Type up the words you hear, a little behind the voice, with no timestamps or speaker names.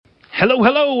Hello,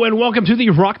 hello, and welcome to the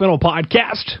Rock Metal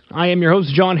Podcast. I am your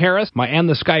host, John Harris, and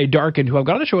the Sky Darkened, who I've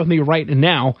got on the show with me right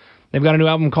now. They've got a new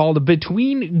album called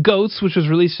Between Ghosts, which was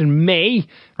released in May.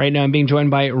 Right now I'm being joined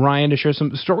by Ryan to share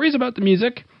some stories about the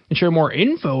music and share more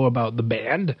info about the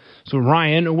band. So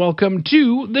Ryan, welcome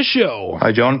to the show.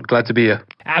 Hi, John. Glad to be here.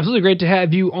 Absolutely great to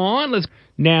have you on.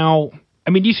 Now,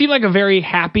 you seem like a very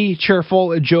happy,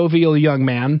 cheerful, jovial young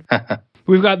man.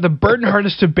 We've got The Burden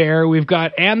Hardest to Bear. We've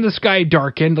got And the Sky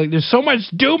Darkened. There's so much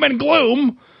doom and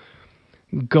gloom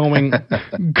going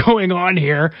on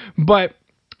here. But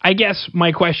I guess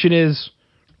my question is,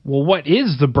 well, what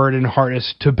is The Burden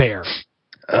Hardest to Bear?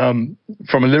 From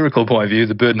a lyrical point of view,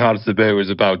 The Burden Hardest to Bear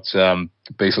is about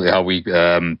basically how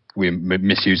we're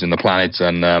misusing the planet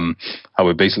and how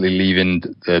we're basically leaving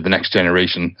the next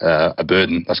generation a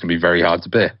burden that's going to be very hard to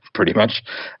bear, pretty much.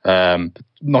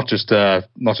 Not just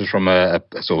from a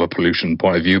sort of a pollution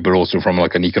point of view, but also from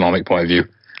like an economic point of view.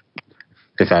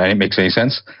 If that makes any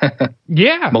sense.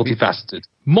 Yeah. Multifaceted,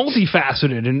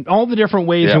 and all the different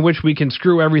ways in which we can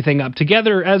screw everything up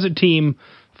together as a team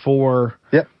for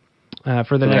the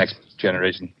next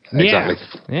generation. Yeah.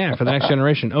 Exactly. Yeah, for the next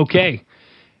generation. Okay.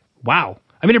 Wow.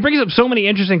 It brings up so many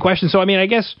interesting questions. So, I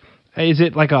guess, is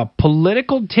it like a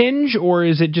political tinge, or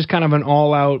is it just kind of an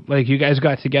all-out, like you guys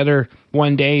got together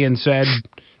one day and said,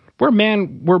 we're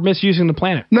misusing the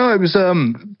planet? No, it was,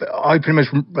 I pretty much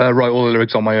write all the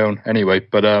lyrics on my own anyway,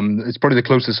 but it's probably the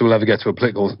closest we'll ever get to a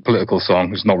political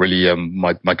song. It's not really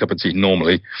my cup of tea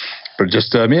normally, but it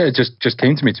just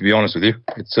came to me, to be honest with you.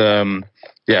 It's,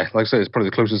 like I said, it's probably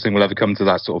the closest thing we'll ever come to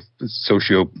that sort of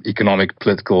socio-economic,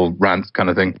 political rant kind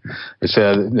of thing. It's,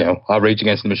 our Rage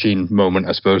Against the Machine moment,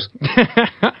 I suppose.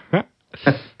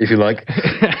 If you like.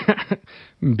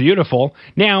 Beautiful.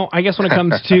 Now, I guess when it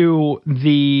comes to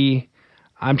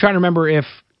I'm trying to remember if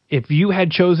you had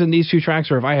chosen these two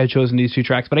tracks or if I had chosen these two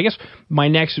tracks, but I guess my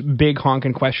next big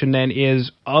honking question then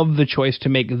is, of the choice to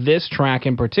make this track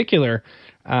in particular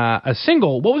a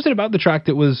single, what was it about the track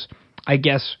that was, I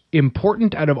guess,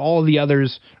 important out of all of the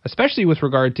others, especially with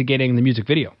regard to getting the music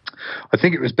video? I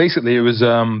think it was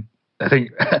I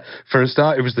think for a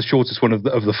start, it was the shortest one of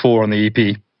the four on the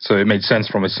EP, so it made sense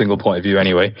from a single point of view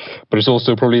anyway. But it's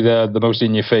also probably the most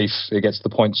in your face. It gets to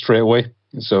the point straight away.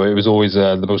 So it was always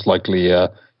the most likely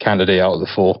candidate out of the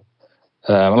four.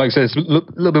 And like I said, it's a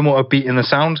little bit more upbeat in the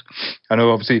sound. I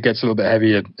know obviously it gets a little bit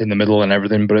heavier in the middle and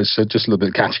everything, but it's just a little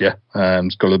bit catchier.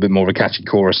 It's got a little bit more of a catchy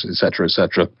chorus, etc.,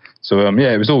 etc. So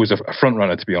it was always a front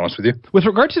runner, to be honest with you. With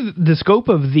regard to the scope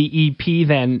of the EP,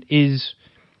 then,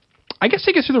 I guess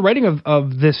take us through the writing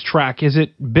of this track. Has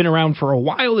it been around for a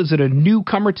while? Is it a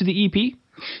newcomer to the EP?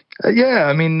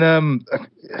 The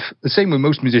same with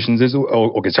most musicians,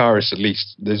 or guitarists at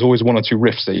least. There's always one or two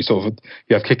riffs that you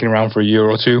have kicking around for a year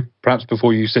or two, perhaps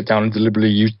before you sit down and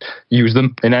deliberately use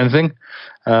them in anything.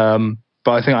 But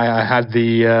I think I had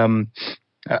the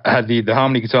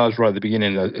harmony guitars right at the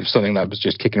beginning. It was something that was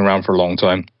just kicking around for a long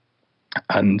time.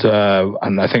 And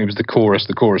I think it was the chorus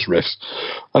riffs,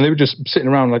 and they were just sitting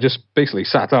around. And I just basically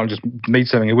sat down and just made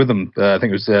something with them. I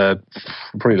think it was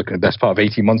probably looking at the best part of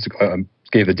 18 months ago. I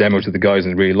gave the demo to the guys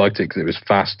and really liked it because it was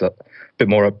fast, a bit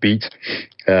more upbeat,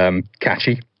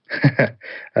 catchy,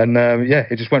 and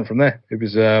it just went from there. It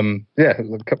was a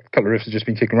couple of riffs had just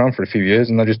been kicking around for a few years,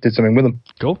 and I just did something with them.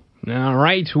 Cool. All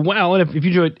right. Well, and if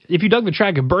you dug the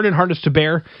track Burden Hardest to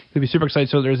Bear, you'll be super excited.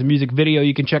 So there's a music video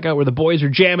you can check out where the boys are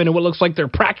jamming in what looks like their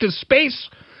practice space.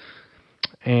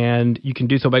 And you can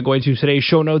do so by going to today's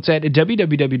show notes at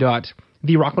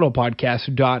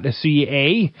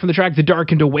www.therockmetalpodcast.ca for the track The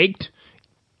Darkened Awaked.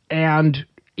 And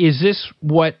is this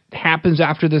what happens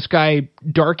after the Sky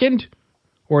Darkened?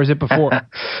 Or is it before?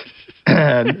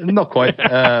 Not quite.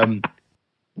 Now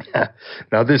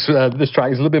this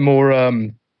track is a little bit more.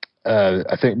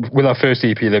 I think with our first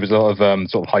EP, there was a lot of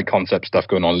sort of high concept stuff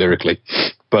going on lyrically,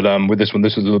 but with this one,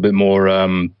 this was a little bit more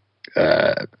about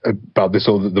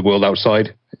the world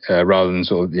outside, rather than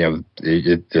sort of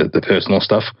the personal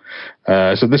stuff.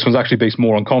 So this one's actually based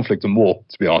more on conflict and war,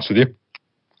 to be honest with you.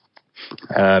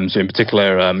 So in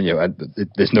particular,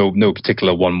 there's no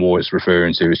particular one war it's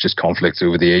referring to. It's just conflicts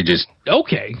over the ages.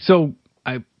 Okay, so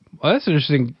that's an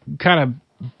interesting kind of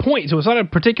point. So it's not a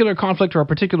particular conflict or a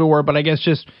particular war, but I guess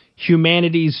just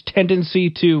humanity's tendency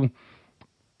to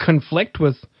conflict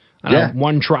with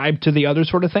one tribe to the other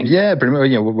sort of thing. Yeah, pretty much.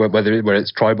 Whether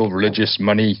it's tribal, religious,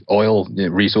 money, oil,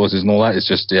 resources, and all that. It's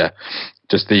just the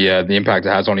impact it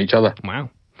has on each other.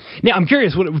 Wow. Now I'm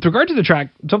curious with regard to the track.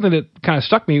 Something that kind of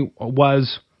stuck me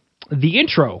was the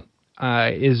intro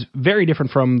is very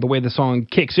different from the way the song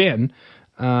kicks in.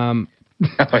 Oh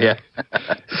yeah.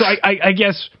 So I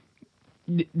guess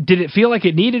did it feel like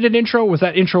it needed an intro? Was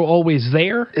that intro always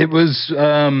there? It was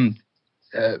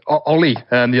Ollie,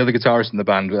 the other guitarist in the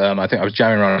band. I think I was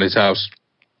jamming around at his house,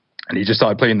 and he just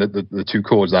started playing the two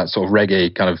chords, that sort of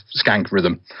reggae kind of skank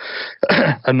rhythm,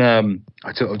 and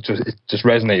it just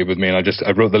resonated with me. And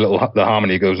I wrote the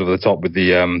harmony goes over the top with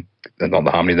the not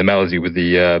the harmony, the melody with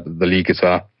the lead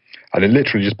guitar, and it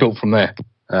literally just built from there.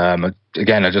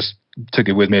 Again, I just took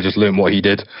it with me. I just learned what he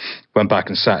did, went back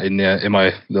and sat in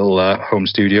my little home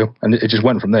studio, and it just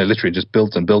went from there. Literally just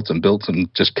built and built and built and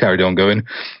just carried on going,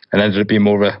 and ended up being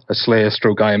more of a Slayer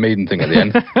stroke Iron Maiden thing at the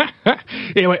end.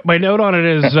 Anyway, my note on it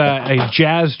is a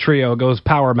jazz trio goes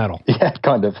power metal. Yeah,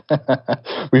 kind of.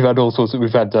 We've had all sorts of,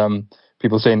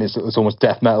 people saying it's almost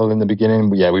death metal in the beginning.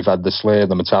 But yeah, we've had the Slayer,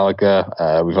 the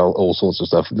Metallica, we've had all sorts of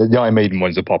stuff. The Iron Maiden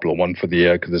one's a popular one for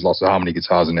the because there's lots of harmony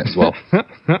guitars in it as well.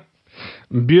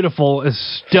 Beautiful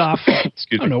stuff.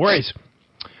 Oh, no worries.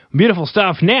 Beautiful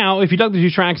stuff. Now, if you dug the two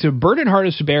tracks of Burden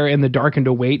Hardest to Bear and The Darkened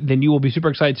Await, then you will be super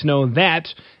excited to know that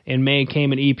in May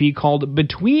came an EP called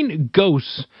Between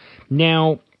Ghosts.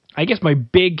 Now, I guess my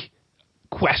big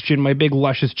question, my big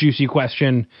luscious juicy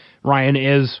question, Ryan,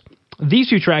 is these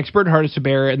two tracks, Burden Hardest to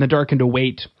Bear and The Darkened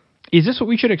Await, is this what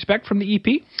we should expect from the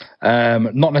EP?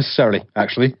 Not necessarily,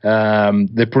 actually.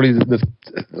 They're probably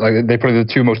the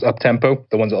two most up tempo,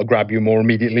 the ones that'll grab you more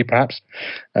immediately, perhaps.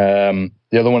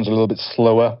 The other one's a little bit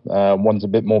slower. One's a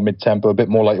bit more mid tempo, a bit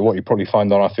more like what you probably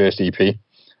find on our first EP.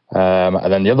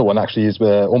 And then the other one actually is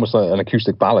almost like an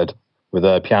acoustic ballad with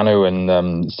a piano and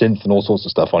synth and all sorts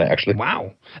of stuff on it. Actually,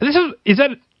 wow. Is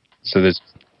that? So there's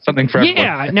something for everyone.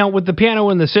 Yeah. Now with the piano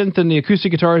and the synth and the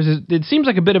acoustic guitars, it seems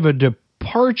like a bit of a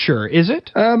departure, is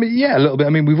it? Yeah, a little bit. I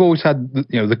mean, we've always had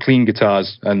the clean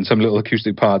guitars and some little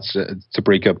acoustic parts to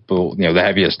break up, the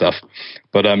heavier stuff.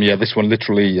 But this one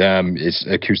literally is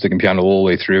acoustic and piano all the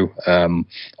way through.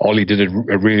 Ollie did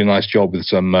a really nice job with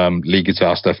some lead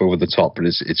guitar stuff over the top, but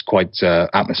it's quite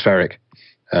atmospheric.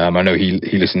 I know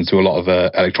he listens to a lot of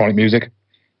electronic music,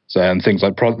 and things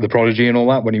like the Prodigy and all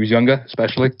that when he was younger,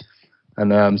 especially.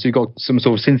 And so you got some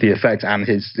sort of synthy effect and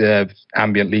his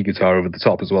ambient lead guitar over the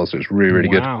top as well. So it's really, really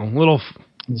good. Wow,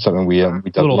 something we done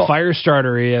a lot. Fire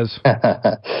starter he is.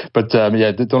 But don't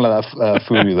let that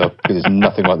fool you though, because it's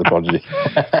nothing like the Prodigy.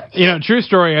 True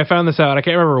story. I found this out. I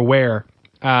can't remember where,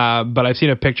 but I've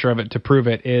seen a picture of it to prove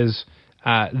it. Is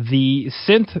the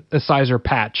synthesizer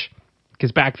patch?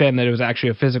 Because back then that it was actually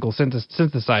a physical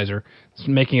synthesizer. It's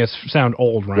making us sound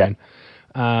old, Ryan.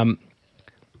 Yeah.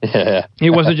 Yeah.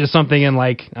 It wasn't just something in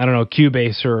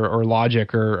Cubase or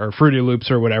Logic or Fruity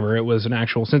Loops or whatever. It was an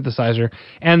actual synthesizer.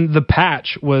 And the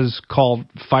patch was called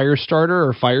Firestarter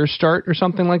or Firestart or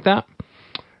something like that.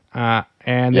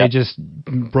 And they just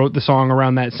wrote the song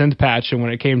around that synth patch. And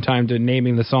when it came time to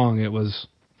naming the song, it was,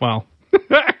 well...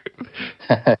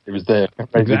 it was there.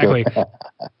 Exactly.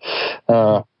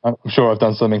 I'm sure I've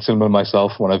done something similar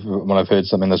myself when I've heard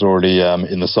something that's already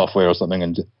in the software or something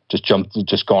and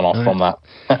just gone off from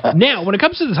that. Now, when it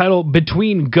comes to the title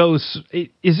Between Ghosts,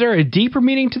 is there a deeper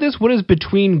meaning to this? What does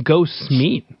Between Ghosts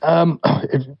mean?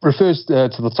 It refers to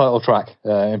the title track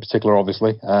in particular,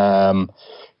 obviously.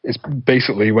 It's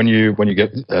basically when you get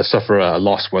suffer a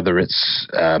loss, whether it's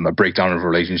a breakdown of a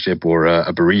relationship or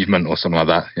a bereavement or something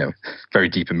like that, very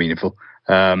deep and meaningful.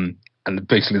 And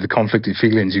basically the conflicted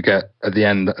feelings you get at the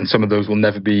end, and some of those will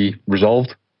never be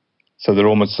resolved. So they're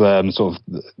almost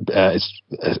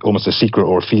it's almost a secret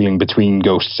or a feeling between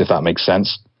ghosts, if that makes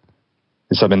sense.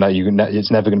 It's something that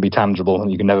it's never going to be tangible,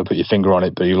 and you can never put your finger on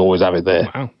it, but you'll always have it there.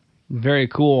 Wow, very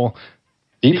cool.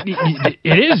 Deep. It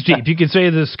is deep. You could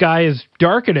say the sky is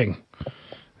darkening.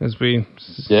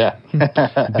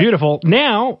 Beautiful.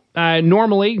 Now,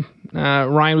 normally,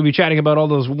 Ryan would be chatting about all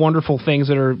those wonderful things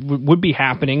that would be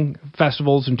happening,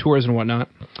 festivals and tours and whatnot.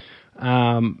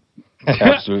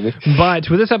 Absolutely. But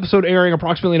with this episode airing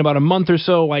approximately in about a month or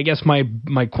so, I guess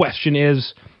my question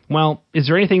is, well, is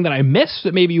there anything that I missed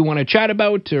that maybe you want to chat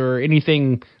about, or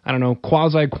anything, I don't know,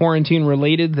 quasi-quarantine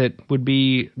related that would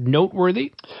be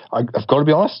noteworthy? I've got to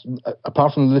be honest,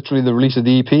 apart from literally the release of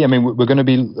the EP, I mean, we're going to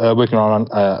be working on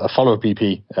a follow-up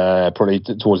EP probably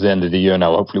towards the end of the year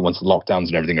now, hopefully once the lockdowns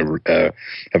and everything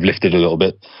have lifted a little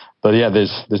bit. But yeah,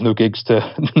 there's no gigs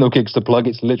to plug.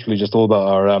 It's literally just all about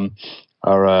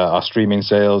our streaming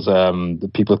sales.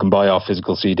 The people can buy our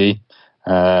physical CD.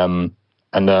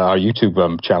 And our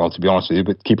YouTube channel, to be honest with you.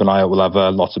 But keep an eye out. We'll have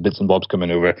lots of bits and bobs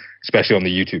coming over, especially on the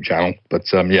YouTube channel. But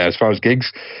as far as gigs,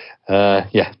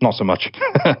 not so much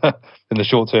in the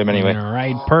short term anyway. All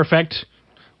right, perfect.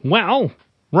 Well,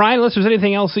 Ryan, unless there's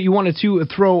anything else that you wanted to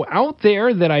throw out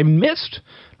there that I missed,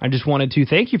 I just wanted to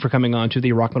thank you for coming on to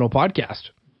the Rock Metal Podcast.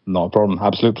 Not a problem.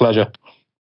 Absolute pleasure.